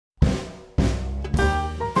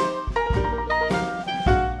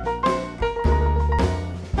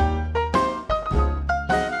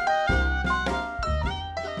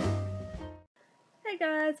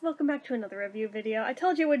welcome back to another review video. I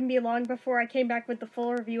told you it wouldn't be long before I came back with the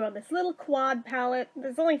full review on this little quad palette.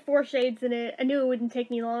 There's only 4 shades in it. I knew it wouldn't take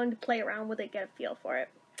me long to play around with it, get a feel for it.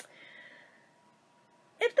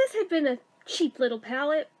 If this had been a cheap little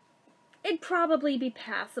palette, it'd probably be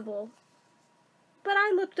passable. But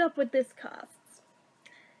I looked up what this costs.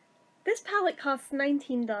 This palette costs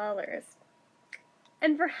 $19.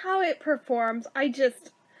 And for how it performs,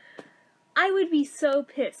 I would be so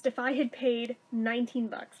pissed if I had paid 19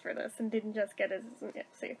 bucks for this and didn't just get a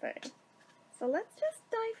Ipsy thing. So let's just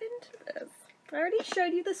dive into this. I already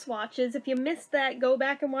showed you the swatches. If you missed that, go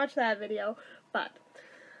back and watch that video. But,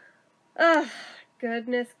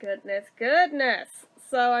 goodness.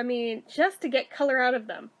 So, I mean, just to get color out of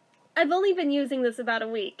them. I've only been using this about a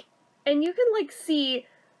week. And you can, like, see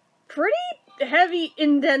pretty heavy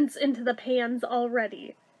indents into the pans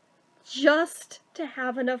already. Just to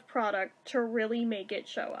have enough product to really make it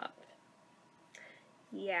show up.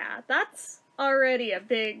 Yeah, that's already a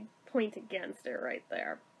big point against it right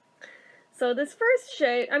there. So this first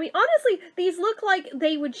shade, I mean, honestly, these look like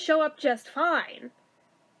they would show up just fine.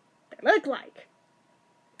 They look like.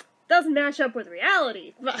 Doesn't match up with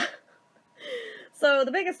reality, but... So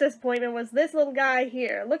the biggest disappointment was this little guy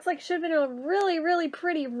here. Looks like it should have been a really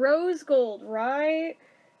pretty rose gold, right?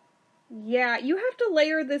 Yeah, you have to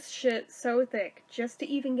layer this shit so thick just to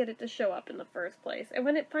even get it to show up in the first place. And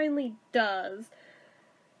when it finally does,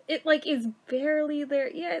 it, like, is barely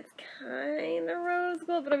there. Yeah, it's kind of rose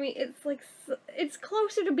gold, but I mean, it's, like, it's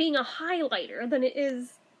closer to being a highlighter than it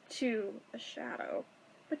is to a shadow.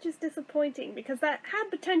 Which is disappointing, because that had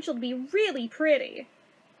potential to be really pretty.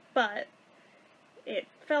 But it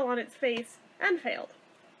fell on its face and failed.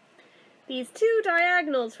 These two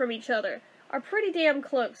diagonals from each other are pretty damn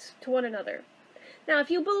close to one another. Now,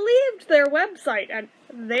 if you believed their website and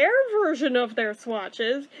their version of their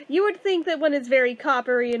swatches, you would think that one is very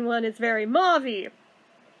coppery and one is very mauve-y.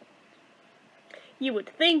 You would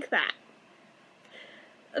think that.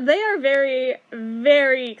 They are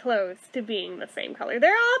very close to being the same color.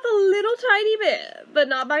 They're off a little tiny bit, but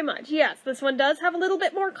not by much. Yes, this one does have a little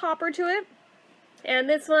bit more copper to it, and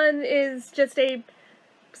this one is just a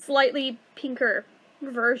slightly pinker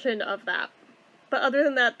version of that. But other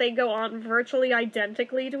than that, they go on virtually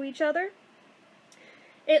identically to each other.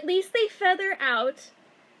 At least they feather out,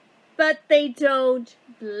 but they don't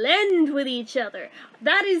blend with each other.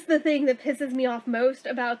 That is the thing that pisses me off most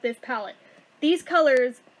about this palette. These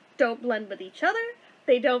colors don't blend with each other.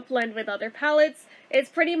 They don't blend with other palettes. It's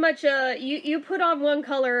pretty much you put on one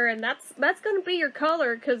color and that's going to be your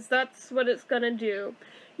color, because that's what it's going to do.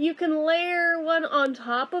 You can layer one on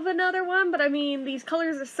top of another one, but I mean, these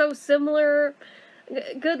colors are so similar.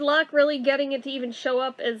 Good luck really getting it to even show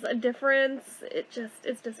up as a difference.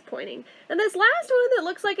 It's disappointing. And this last one that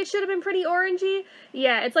looks like it should have been pretty orangey,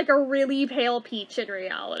 yeah, it's like a really pale peach in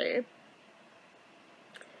reality.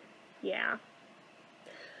 Yeah.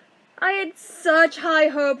 I had such high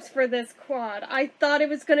hopes for this quad. I thought it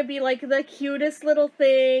was going to be like the cutest little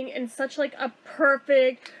thing and such like a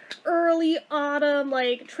perfect early autumn,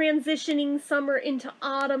 like transitioning summer into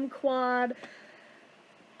autumn quad.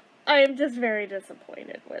 I am just very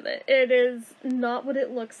disappointed with it. It is not what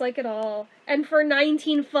it looks like at all. And for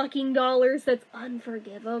 $19 fucking dollars, that's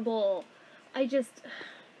unforgivable.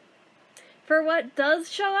 For what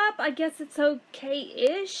does show up, I guess it's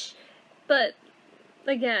okay-ish. But,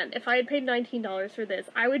 again, if I had paid $19 for this,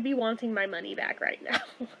 I would be wanting my money back right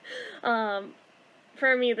now.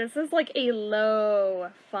 For me, this is like a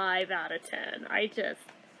low 5 out of 10.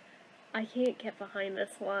 I can't get behind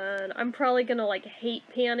this one. I'm probably gonna, like, hate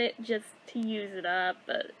pan it just to use it up,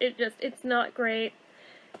 but it's not great.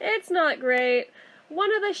 It's not great.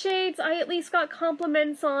 One of the shades I at least got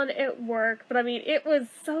compliments on at work, but I mean, it was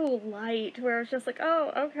so light, where it's just like,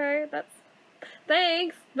 oh, okay,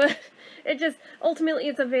 thanks, but ultimately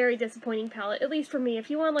it's a very disappointing palette, at least for me. If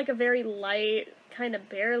you want, like, a very light, kind of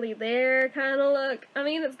barely there kind of look, I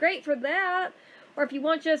mean, it's great for that. Or if you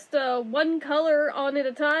want just one color on at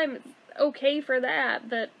a time, it's okay for that,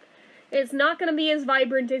 but it's not going to be as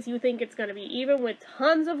vibrant as you think it's going to be, even with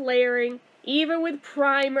tons of layering, even with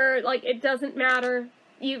primer. Like, it doesn't matter.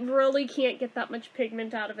 You really can't get that much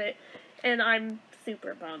pigment out of it, and I'm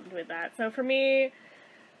super bummed with that. So for me,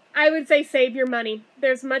 I would say save your money.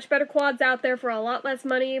 There's much better quads out there for a lot less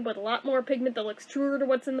money, with a lot more pigment that looks truer to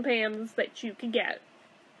what's in the pans that you could get.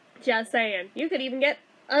 Just saying. You could even get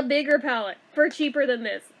a bigger palette for cheaper than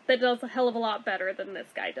this that does a hell of a lot better than this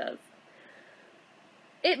guy does.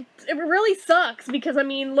 It really sucks, because, I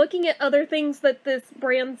mean, looking at other things that this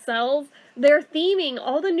brand sells, their theming,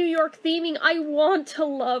 all the New York theming, I want to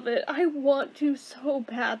love it. I want to so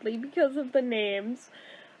badly because of the names.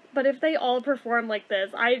 But if they all perform like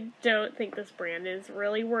this, I don't think this brand is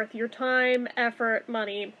really worth your time, effort,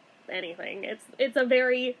 money, anything. It's a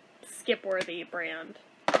very skip-worthy brand.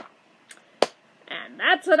 And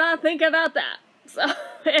that's what I think about that. So,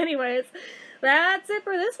 anyways, that's it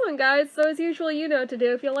for this one, guys. So, as usual, you know what to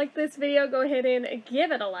do. If you like this video, go ahead and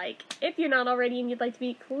give it a like. If you're not already and you'd like to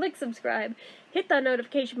be, click subscribe. Hit that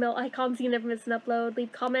notification bell icon so you never miss an upload.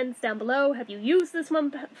 Leave comments down below. Have you used this one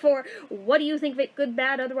before? What do you think of it? Good,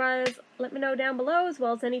 bad, otherwise? Let me know down below, as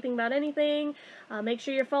well as anything about anything. Make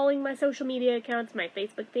sure you're following my social media accounts, my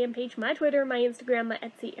Facebook fan page, my Twitter, my Instagram, my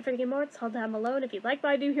Etsy, everything more. It's all down below. And if you like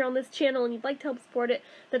what I do here on this channel and you'd like to help support it,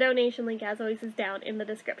 the donation link, as always, is down in the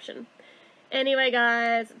description. Anyway,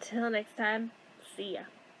 guys, until next time, see ya.